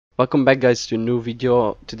Welcome back guys to a new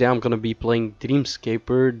video. Today I'm gonna be playing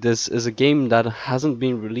Dreamscaper. This is a game that hasn't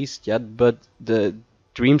been released yet, but the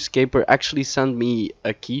Dreamscaper actually sent me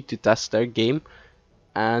a key to test their game,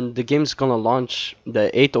 and the game's gonna launch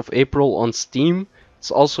the 8th of April on Steam.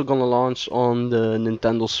 It's also gonna launch on the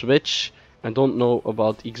Nintendo Switch. I don't know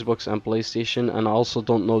about Xbox and PlayStation, and I also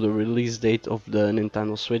don't know the release date of the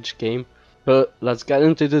Nintendo Switch game. But let's get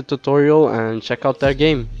into the tutorial and check out their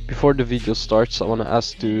game. Before the video starts, I want to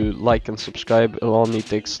ask to like and subscribe. It only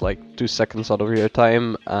takes like 2 seconds out of your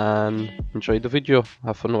time, and enjoy the video.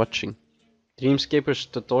 Have fun watching. Dreamscaper's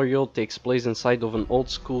tutorial takes place inside of an old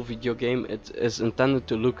school video game. It is intended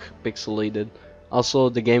to look pixelated. Also,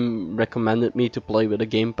 the game recommended me to play with a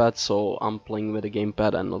gamepad, so I'm playing with a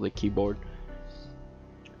gamepad and not a keyboard.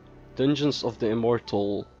 Dungeons of the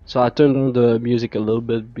Immortal. So I turned on the music a little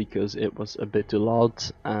bit because it was a bit too loud,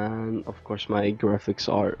 and of course my graphics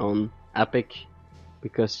are on Epic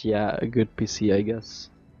because yeah, a good PC I guess.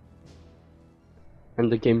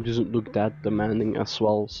 And the game doesn't look that demanding as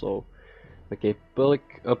well, so okay, pick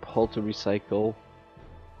up, hold to recycle.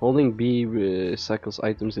 Holding B recycles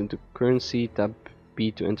items into currency, tap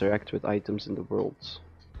B to interact with items in the world.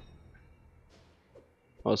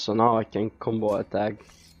 Oh, so now I can combo attack.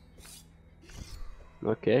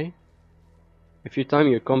 Okay. If you time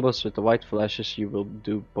your combos with the white flashes, you will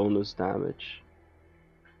do bonus damage.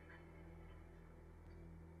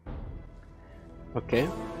 Okay.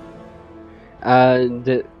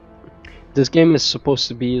 This game is supposed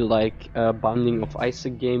to be like a Binding of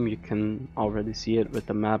Isaac game. You can already see it with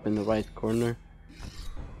the map in the right corner.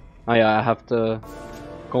 Oh yeah, I have the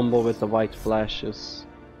combo with the white flashes,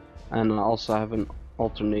 and I also have an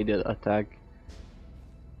alternated attack.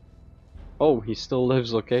 Oh, he still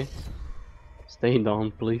lives, okay. Stay down,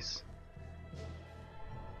 please.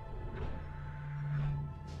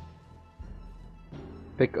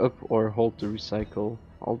 Pick up or hold to recycle.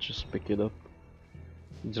 I'll just pick it up.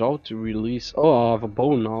 Draw to release. Oh, I have a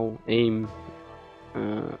bow now. Aim.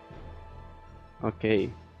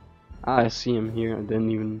 Okay. Ah, I see him here. I didn't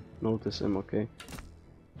even notice him. Okay.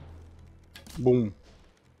 Boom.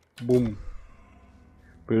 Boom.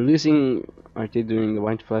 Releasing RT during the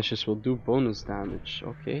white flashes will do bonus damage.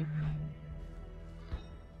 Okay.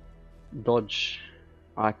 Dodge.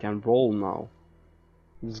 I can roll now.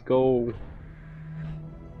 Let's go.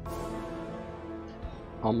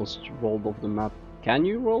 Almost rolled off the map. Can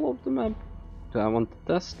you roll off the map? Do I want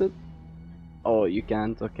to test it? Oh, you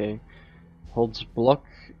can't. Okay. Holds block,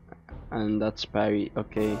 and that's parry.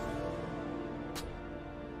 Okay.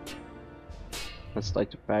 Let's try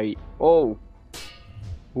to parry. Oh!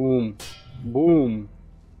 Boom. Boom.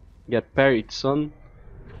 Get parried, son.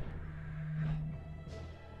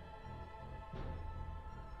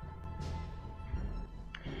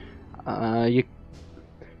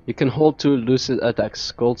 You can hold to lucid attacks.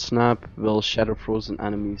 Cold Snap will shatter frozen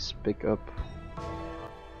enemies. Pick up.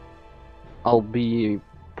 I'll be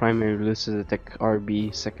primary lucid attack,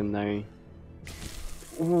 RB secondary.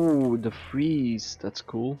 Ooh, the freeze. That's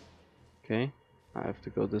cool. Okay, I have to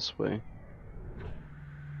go this way.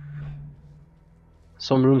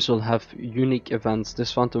 Some rooms will have unique events.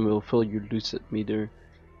 This phantom will fill your lucid meter.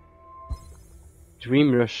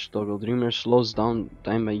 Dream Rush toggle. Dream Rush slows down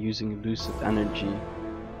time by using lucid energy.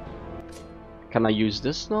 Can I use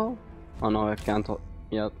this now? Oh no, I can't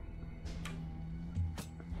yet.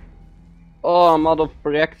 Oh, I'm out of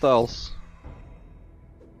projectiles.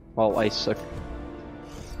 Wow, I suck.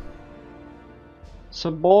 So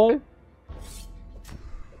boy.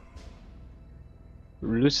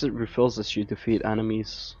 Lucid refills as you defeat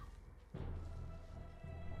enemies.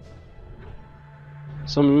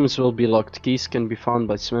 Some rooms will be locked. Keys can be found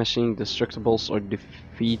by smashing destructibles or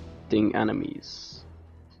defeating enemies.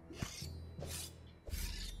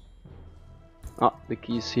 Ah, the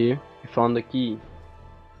key's here. We found the key.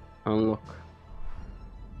 Unlock.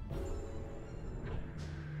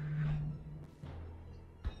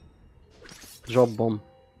 Drop bomb.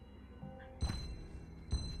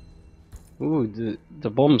 Ooh, the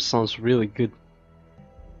bomb sounds really good.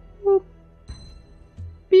 Boop.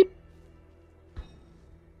 Beep.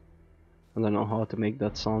 I don't know how to make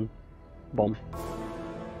that sound. Bomb.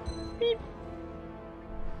 Beep.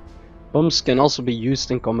 Bombs can also be used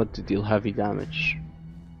in combat to deal heavy damage.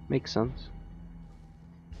 Makes sense.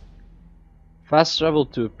 Fast travel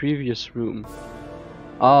to a previous room.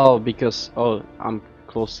 Oh, because I'm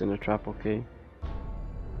close in a trap. Okay.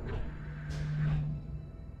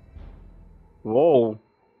 Whoa.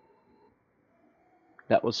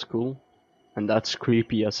 That was cool. And that's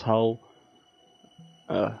creepy as hell.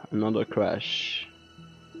 Another crash.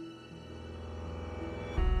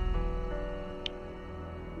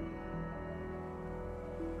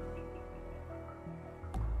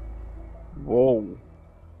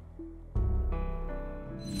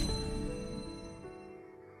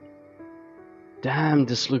 Damn,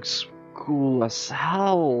 this looks cool as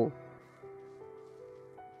hell.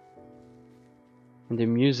 And the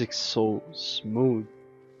music's so smooth.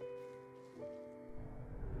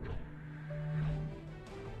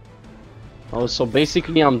 Oh, so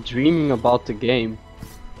basically I'm dreaming about the game.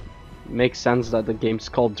 Makes sense that the game's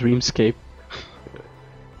called Dreamscape.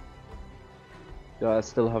 Do I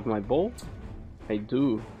still have my bow? I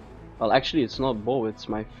do. Well, actually it's not bow, it's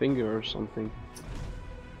my finger or something.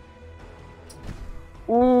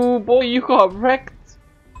 Ooh, boy, you got wrecked!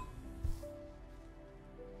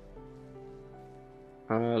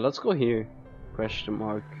 Let's go here. Question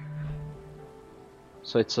mark.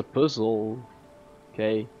 So it's a puzzle.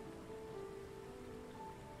 Okay.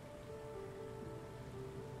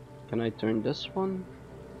 Can I turn this one?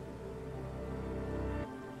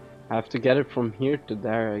 I have to get it from here to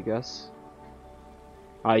there, I guess.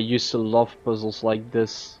 I used to love puzzles like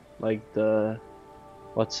this. Like the...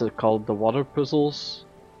 what's it called? The water puzzles?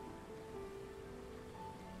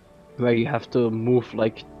 Where you have to move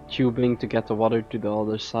like tubing to get the water to the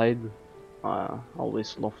other side.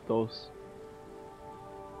 Always loved those.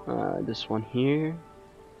 This one here.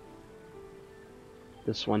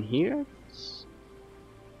 This one here?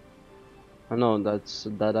 Oh no, that's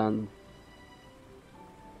that end.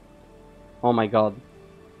 Oh my god.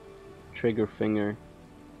 Trigger finger.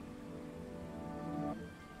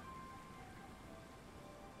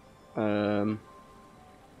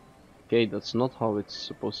 Okay, that's not how it's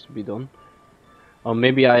supposed to be done. Or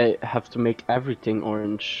maybe I have to make everything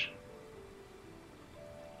orange.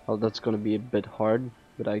 Well, that's gonna be a bit hard,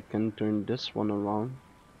 but I can turn this one around.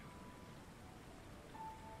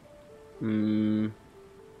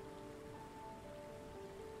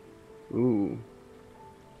 Ooh.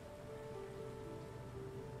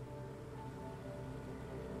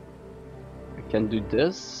 I can do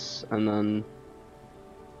this, and then...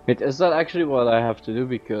 Wait, is that actually what I have to do?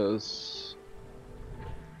 Because...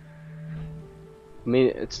 I mean,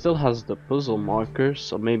 it still has the puzzle markers,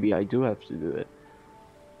 so maybe I do have to do it.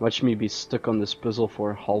 Watch me be stuck on this puzzle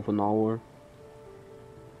for half an hour.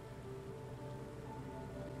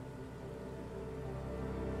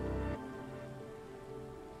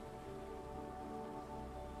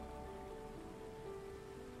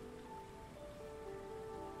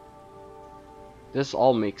 This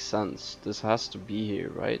all makes sense. This has to be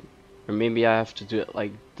here, right? Or maybe I have to do it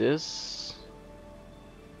like this.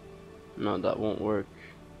 No, that won't work.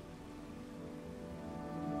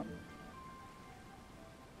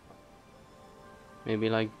 Maybe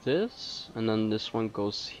like this, and then this one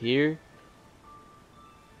goes here.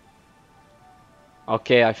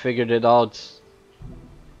 Okay, I figured it out.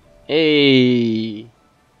 Hey!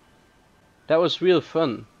 That was real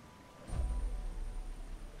fun.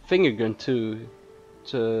 Finger gun to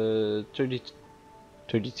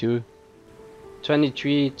 32.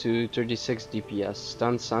 23 to 36 DPS.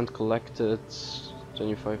 Stand sand collected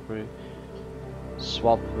 25 per.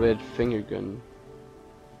 Swap with finger gun.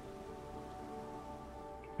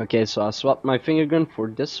 Okay, so I swapped my finger gun for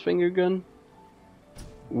this finger gun.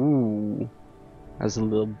 Ooh, has a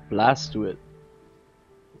little blast to it.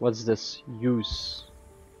 What's this? Use.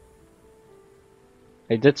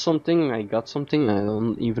 I did something, I got something, I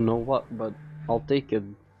don't even know what, but I'll take it.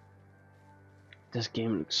 This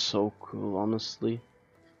game looks so cool, honestly.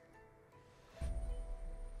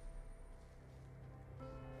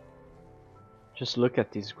 Just look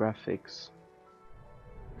at these graphics.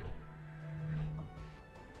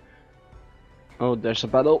 Oh, there's a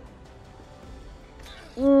battle.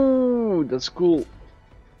 Ooh, that's cool.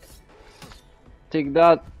 Take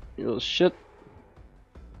that, you little shit.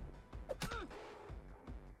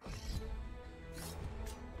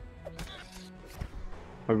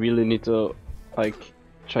 I really need to like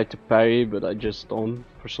try to parry, but I just don't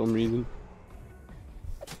for some reason.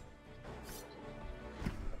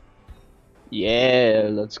 Yeah,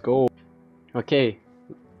 let's go. Okay.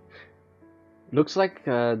 Looks like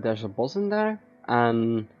there's a boss in there,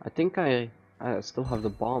 and I think I still have the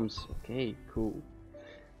bombs. Okay, cool.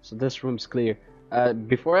 So this room's clear.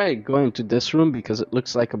 Before I go into this room, because it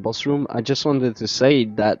looks like a boss room, I just wanted to say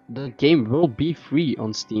that the game will be free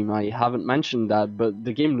on Steam. I haven't mentioned that, but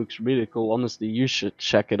the game looks really cool. Honestly, you should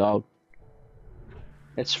check it out.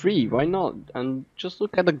 It's free, why not? And just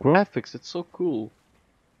look at the graphics, it's so cool.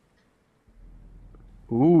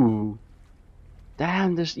 Ooh.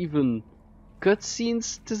 Damn, there's even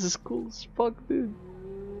cutscenes. This is cool as fuck, dude.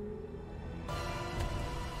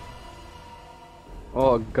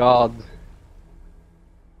 Oh god.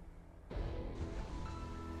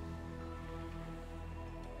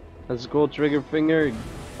 Let's go, trigger finger.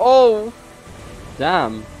 Oh!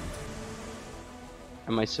 Damn.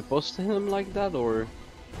 Am I supposed to hit him like that, or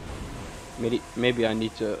maybe I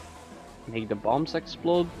need to make the bombs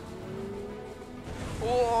explode?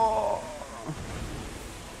 Oh,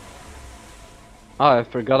 I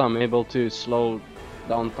forgot I'm able to slow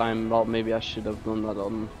down time. Well, maybe I should have done that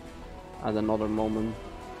on at another moment.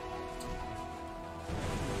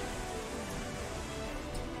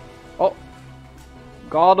 Oh,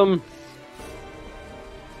 got him.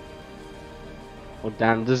 Oh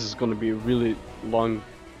damn, this is gonna be a really long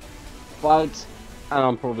fight, and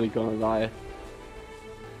I'm probably gonna die.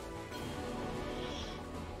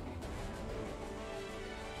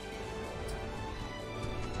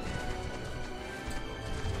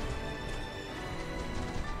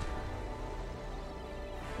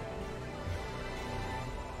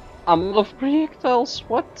 I'm out of projectiles,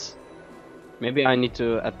 what? Maybe I need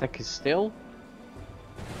to attack his tail?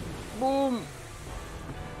 Boom!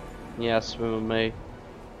 Yeah, swim with me.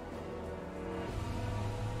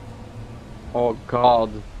 Oh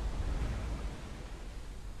god.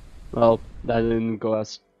 Well, that didn't go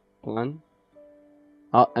as planned.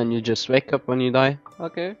 Oh, and you just wake up when you die?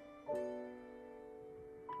 Okay.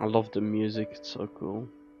 I love the music, it's so cool.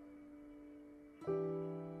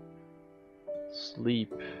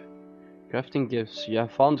 Sleep. Crafting gifts. You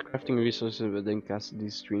have found crafting resources within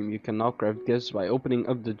Cassidy's stream. You can now craft gifts by opening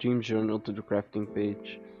up the Dream Journal to the crafting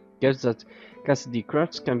page. Gifts that Cassidy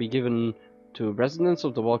crafts can be given to residents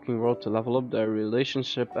of the walking world to level up their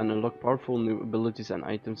relationship and unlock powerful new abilities and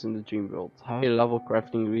items in the dream world. High level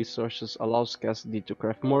crafting resources allows Cassidy to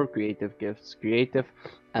craft more creative gifts. Creative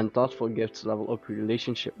and thoughtful gifts level up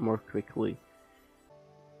relationship more quickly.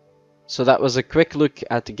 So that was a quick look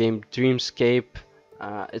at the game Dreamscape.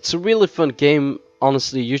 It's a really fun game.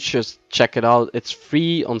 Honestly, you should check it out. It's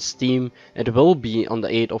free on Steam. It will be on the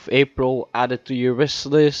 8th of April. Add it to your wish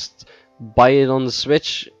list. Buy it on the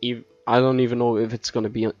Switch. I don't even know if it's gonna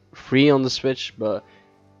be free on the Switch, but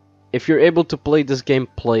if you're able to play this game,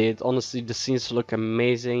 play it. Honestly, the scenes look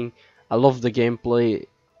amazing. I love the gameplay,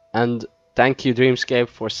 and thank you Dreamscape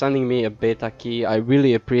for sending me a beta key. I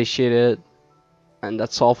really appreciate it. And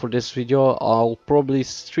that's all for this video. I'll probably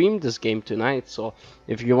stream this game tonight, so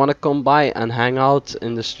if you want to come by and hang out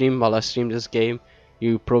in the stream while I stream this game,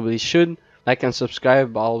 you probably should. Like and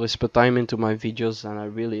subscribe. I always put time into my videos, and I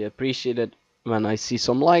really appreciate it when I see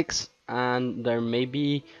some likes. And there may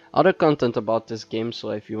be other content about this game,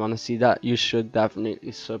 so if you want to see that, you should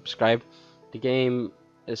definitely subscribe. The game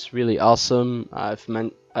is really awesome.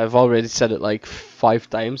 I've already said it like 5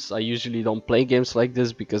 times. I usually don't play games like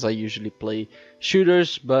this because I usually play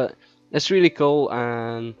shooters, but it's really cool,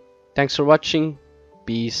 and thanks for watching.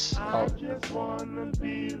 Peace out. I just wanna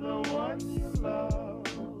be the one you love.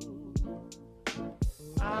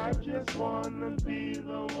 I just wanna be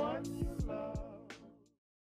the one you